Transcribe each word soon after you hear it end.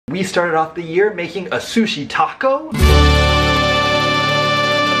We started off the year making a sushi taco,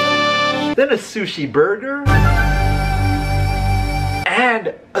 then a sushi burger, and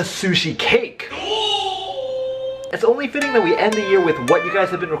a sushi cake. It's only fitting that we end the year with what you guys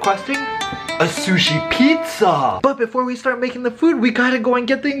have been requesting, a sushi pizza. But before we start making the food, we gotta go and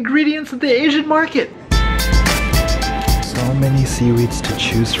get the ingredients at the Asian market. So many seaweeds to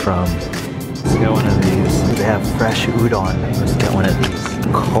choose from. Let's get one of these. They have fresh udon. Let's get one of these.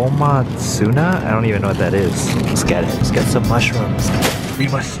 Komatsuna? I don't even know what that is. Let's get it. Let's get some mushrooms. We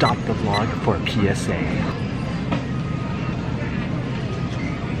must stop the vlog for a PSA.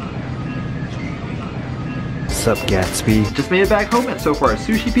 What's up, Gatsby? Just made it back home, and so for our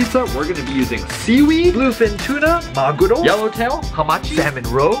sushi pizza, we're gonna be using seaweed, bluefin tuna, Maguro, Yellowtail, Hamachi, salmon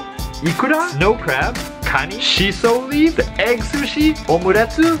roe, ikura, snow crab, kani, shiso leaf, egg sushi,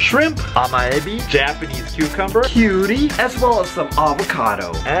 omuretsu, shrimp, amaebi, Japanese cucumber, cutie, as well as some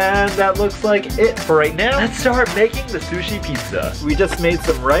avocado. And that looks like it for right now. Let's start making the sushi pizza. We just made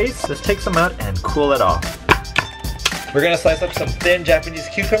some rice. Let's take some out and cool it off. We're gonna slice up some thin Japanese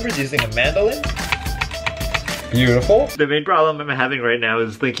cucumbers using a mandolin. Beautiful. The main problem I'm having right now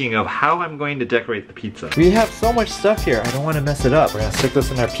is thinking of how I'm going to decorate the pizza. We have so much stuff here, I don't want to mess it up. We're gonna stick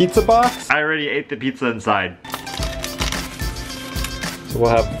this in our pizza box. I already ate the pizza inside. So we'll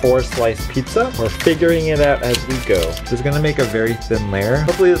have 4 sliced pizza. We're figuring it out as we go. This is gonna make a very thin layer.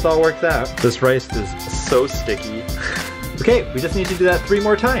 Hopefully this all works out. This rice is so sticky. Okay, we just need to do that 3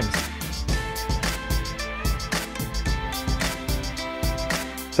 more times.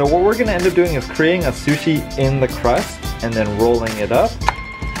 So what we're gonna end up doing is creating a sushi in the crust and then rolling it up.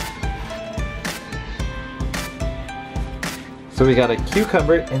 So we got a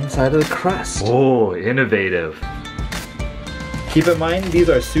cucumber inside of the crust. Oh, innovative. Keep in mind, these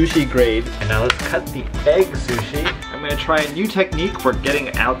are sushi grade. And now let's cut the egg sushi. I'm gonna try a new technique for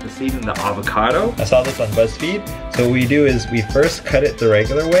getting out the seed in the avocado. I saw this on BuzzFeed. So what we do is we first cut it the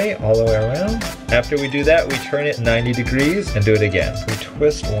regular way, all the way around. After we do that, we turn it 90 degrees and do it again. We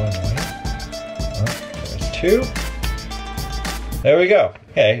twist one way. Oh, there's 2. There we go.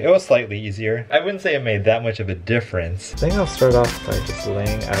 Okay, it was slightly easier. I wouldn't say it made that much of a difference. I think I'll start off by just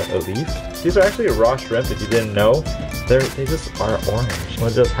laying out a leaf. These are actually raw shrimp, if you didn't know. They just are orange. We'll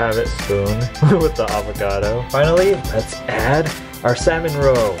just have it spoon with the avocado. Finally, let's add our salmon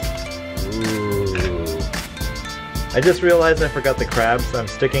roe. Ooh. I just realized I forgot the crabs, so I'm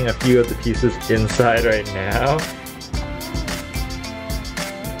sticking a few of the pieces inside right now.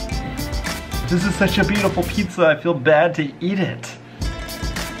 This is such a beautiful pizza, I feel bad to eat it.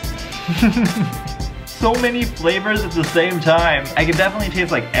 So many flavors at the same time. I can definitely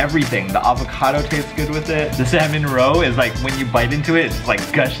taste like everything. The avocado tastes good with it. The salmon roe is like when you bite into it, it just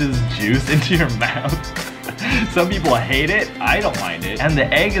like gushes juice into your mouth. Some people hate it, I don't mind it. And the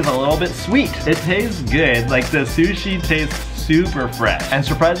egg is a little bit sweet. It tastes good, like the sushi tastes super fresh. And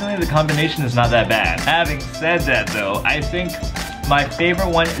surprisingly, the combination is not that bad. Having said that though, I think my favorite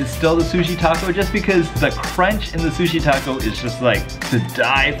one is still the sushi taco just because the crunch in the sushi taco is just like to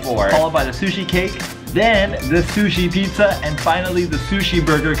die for. Followed by the sushi cake, then the sushi pizza, and finally the sushi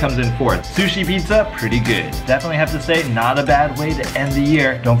burger comes in 4th. Sushi pizza, pretty good. Definitely have to say, not a bad way to end the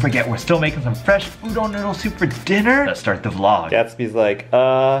year. Don't forget, we're still making some fresh udon noodle soup for dinner. Let's start the vlog. Gatsby's like,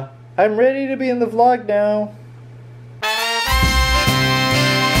 I'm ready to be in the vlog now.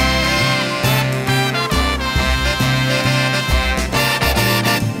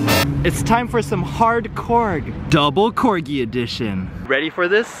 It's time for some Hard-Corg, double Corgi edition. Ready for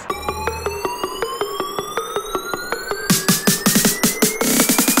this?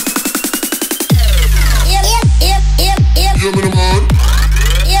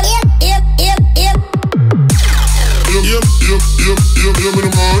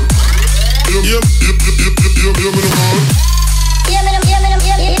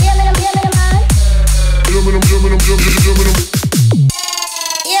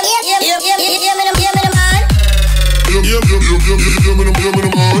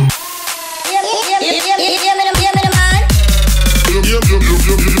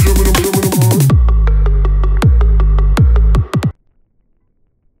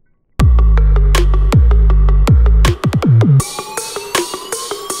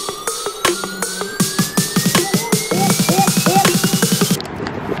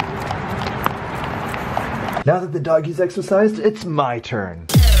 Now that the doggy's exercised, it's my turn.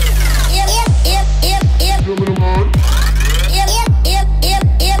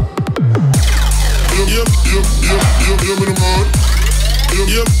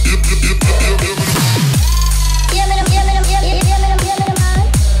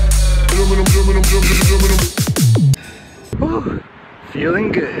 Whew,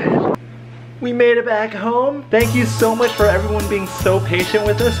 feeling good. good. We made it back home. Thank you so much for everyone being so patient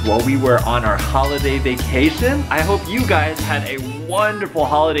with us while we were on our holiday vacation. I hope you guys had a wonderful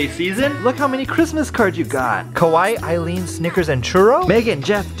holiday season. Look how many Christmas cards you got. Kawhi, Eileen, Snickers, and Churro. Megan,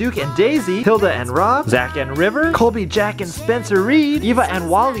 Jeff, Duke, and Daisy. Hilda and Rob. Zach and River. Colby, Jack, and Spencer Reed. Eva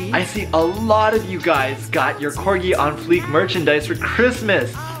and Wally. I see a lot of you guys got your Corgi on Fleek merchandise for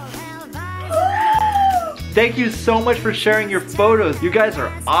Christmas. Thank you so much for sharing your photos. You guys are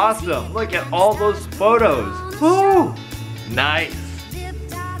awesome. Look at all those photos. Woo! Nice.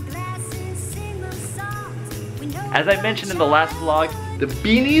 As I mentioned in the last vlog, the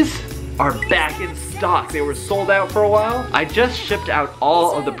beanies are back in stock. They were sold out for a while. I just shipped out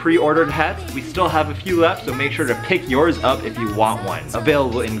all of the pre-ordered hats. We still have a few left, so make sure to pick yours up if you want one.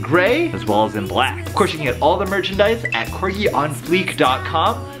 Available in gray as well as in black. Of course, you can get all the merchandise at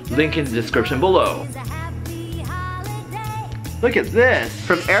corgionfleek.com. Link in the description below. Look at this!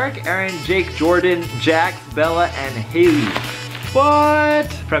 From Eric, Aaron, Jake, Jordan, Jax, Bella, and Haley.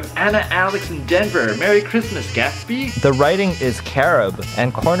 What? From Anna, Alex, and Denver. Merry Christmas, Gatsby. The writing is carob,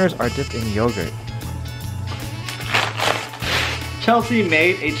 and corners are dipped in yogurt. Chelsea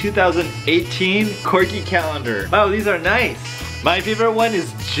made a 2018 Corgi calendar. Wow, these are nice. My favorite one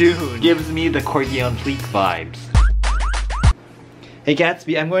is June. Gives me the Corgi on Fleek vibes. Hey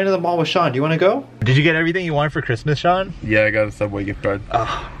Gatsby, I'm going to the mall with Sean. Do you want to go? Did you get everything you wanted for Christmas, Sean? Yeah, I got a Subway gift card.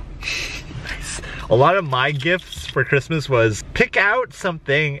 Oh, nice. A lot of my gifts for Christmas was pick out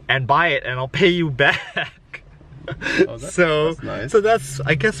something and buy it and I'll pay you back. Oh, that's nice. So that's,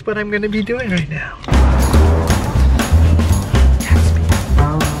 I guess, what I'm going to be doing right now.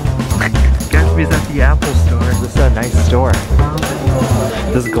 Gatsby's at the Apple store. This is a nice store.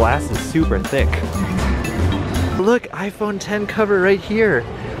 This glass is super thick. Look, iPhone 10 cover right here.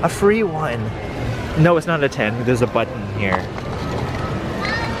 A free one. No, it's not a 10. There's a button here.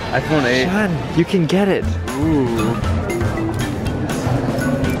 iPhone 8. Sean, you can get it. Ooh.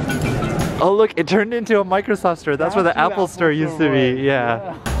 Oh look, it turned into a Microsoft store. That's where the Apple store used to be.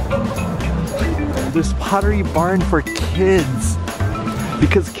 Yeah. There's Pottery Barn for kids.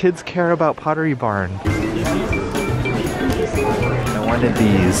 Because kids care about Pottery Barn. I wanted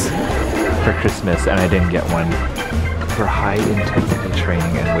these for Christmas and I didn't get one. For high intensity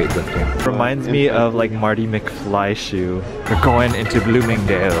training and weightlifting. Reminds me of like Marty McFly shoe. We're going into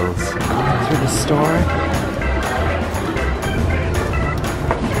Bloomingdale's. Through the store.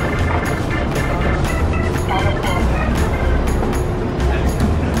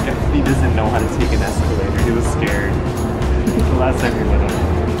 He doesn't know how to take an escalator. He was scared. The last time we went up.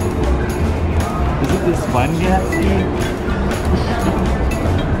 Isn't this fun, Gatsby?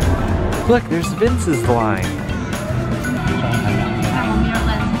 Look, there's Vince's line.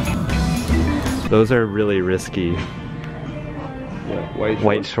 Those are really risky. Yeah,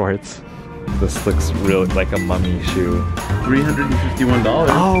 white shorts. This looks really like a mummy shoe. $351.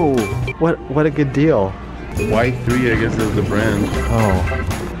 Oh, what a good deal. Y3, I guess, is the brand. Oh.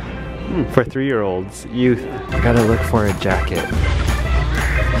 For 3-year-olds, youth, gotta look for a jacket.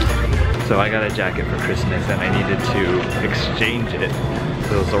 So I got a jacket for Christmas and I needed to exchange it.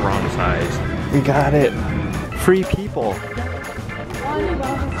 So it was the wrong size. We got it. Free people.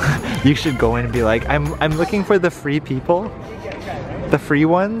 You should go in and be like, I'm looking for the free people. The free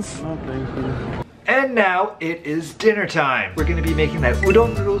ones. And now it is dinner time. We're gonna be making that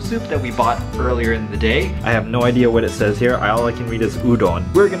Udon Noodle Soup that we bought earlier in the day. I have no idea what it says here. All I can read is udon.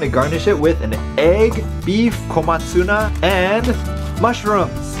 We're gonna garnish it with an egg, beef, komatsuna, and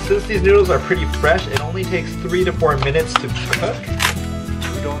mushrooms. Since these noodles are pretty fresh, it only takes 3 to 4 minutes to cook.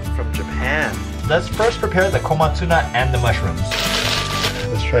 Udon from Japan. Let's first prepare the komatsuna and the mushrooms.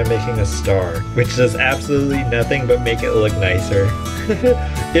 Let's try making a star, which does absolutely nothing but make it look nicer.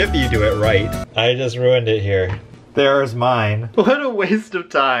 If you do it right. I just ruined it here. There's mine. What a waste of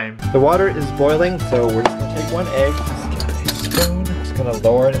time. The water is boiling, so we're just gonna take 1 egg, just get a spoon, just gonna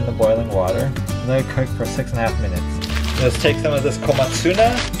lower it in the boiling water, and let it cook for 6.5 minutes. Let's take some of this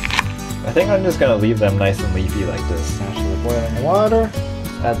komatsuna. I think I'm just gonna leave them nice and leafy like this. Actually, boiling water,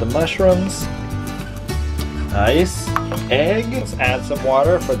 add the mushrooms. Nice. Egg. Let's add some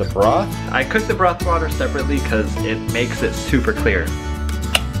water for the broth. I cook the broth water separately because it makes it super clear.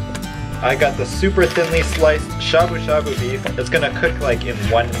 I got the super thinly sliced shabu shabu beef. It's gonna cook like in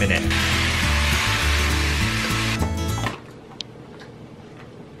 1 minute.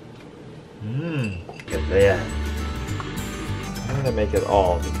 Look at that. I'm gonna make it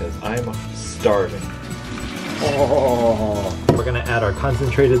all because I'm starving. Oh. We're gonna add our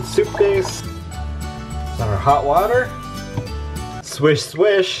concentrated soup base. Our hot water. Swish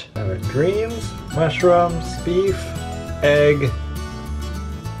swish. Our greens, mushrooms, beef, egg,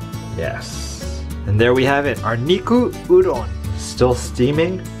 Yes. And there we have it, our Niku Udon. Still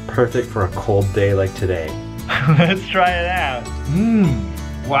steaming, perfect for a cold day like today. Let's try it out.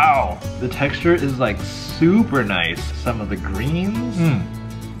 Wow. The texture is like super nice. Some of the greens.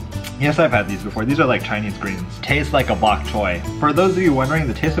 Yes, I've had these before. These are like Chinese greens. Tastes like a bok choy. For those of you wondering,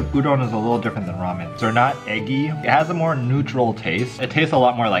 the taste of udon is a little different than ramen. They're not eggy. It has a more neutral taste. It tastes a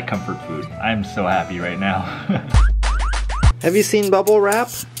lot more like comfort food. I'm so happy right now. Have you seen bubble wrap?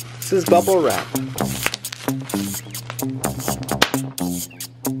 This is bubble wrap.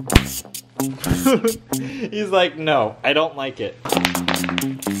 He's like, no, I don't like it.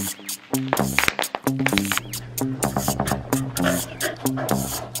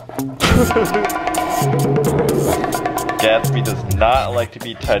 Gatsby does not like to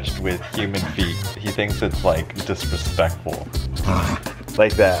be touched with human feet. He thinks it's like disrespectful.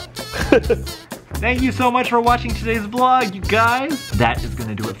 Like that. Thank you so much for watching today's vlog, you guys. That is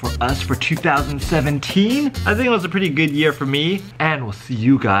gonna do it for us for 2017. I think it was a pretty good year for me, and we'll see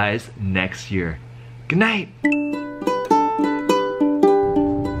you guys next year. Good night.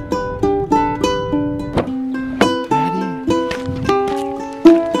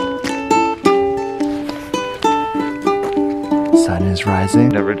 Sun is rising.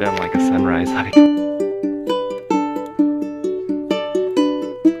 Never done like a sunrise hike.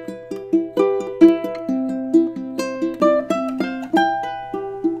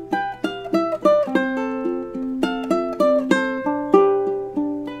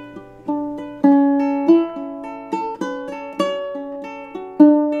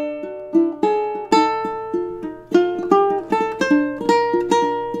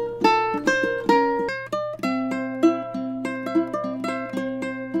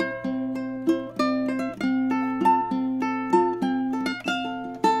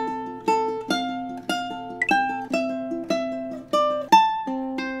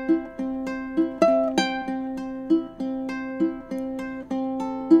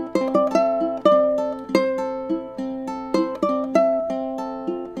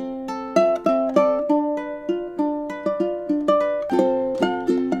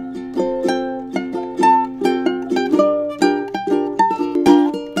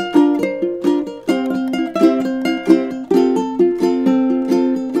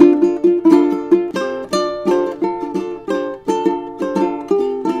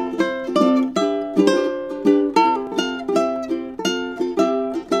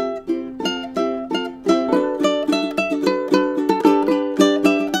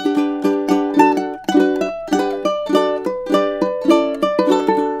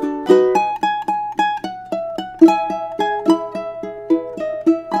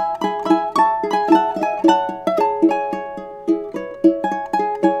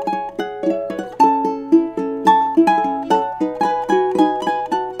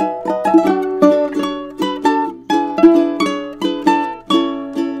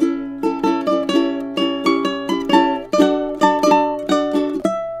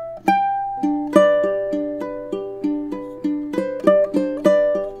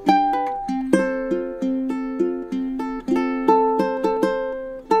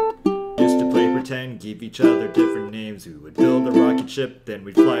 Give each other different names. We would build a rocket ship, then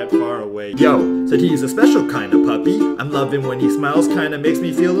we'd fly it far away. Yo, said he's a special kind of puppy. I'm loving when he smiles, kinda makes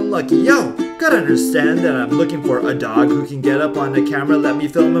me feeling lucky. Yo, gotta understand that I'm looking for a dog who can get up on the camera, let me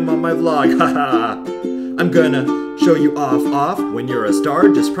film him on my vlog. Haha. I'm gonna show you off. When you're a star,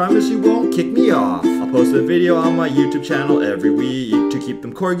 just promise you won't kick me off. I'll post a video on my YouTube channel every week to keep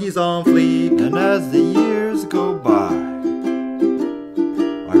them corgis on fleek. And as the years go by,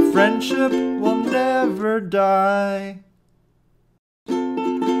 our friendship will never die.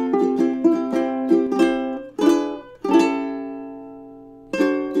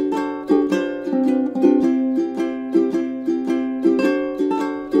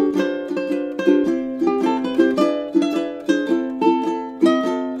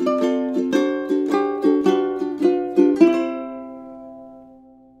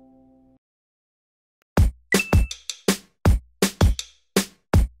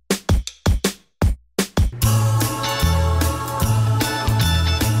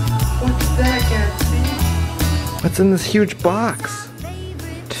 What's in this huge box?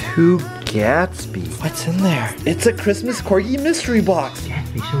 2 Gatsby. What's in there? It's a Christmas Corgi mystery box.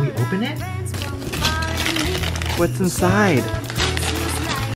 Gatsby, shall we open it? What's inside?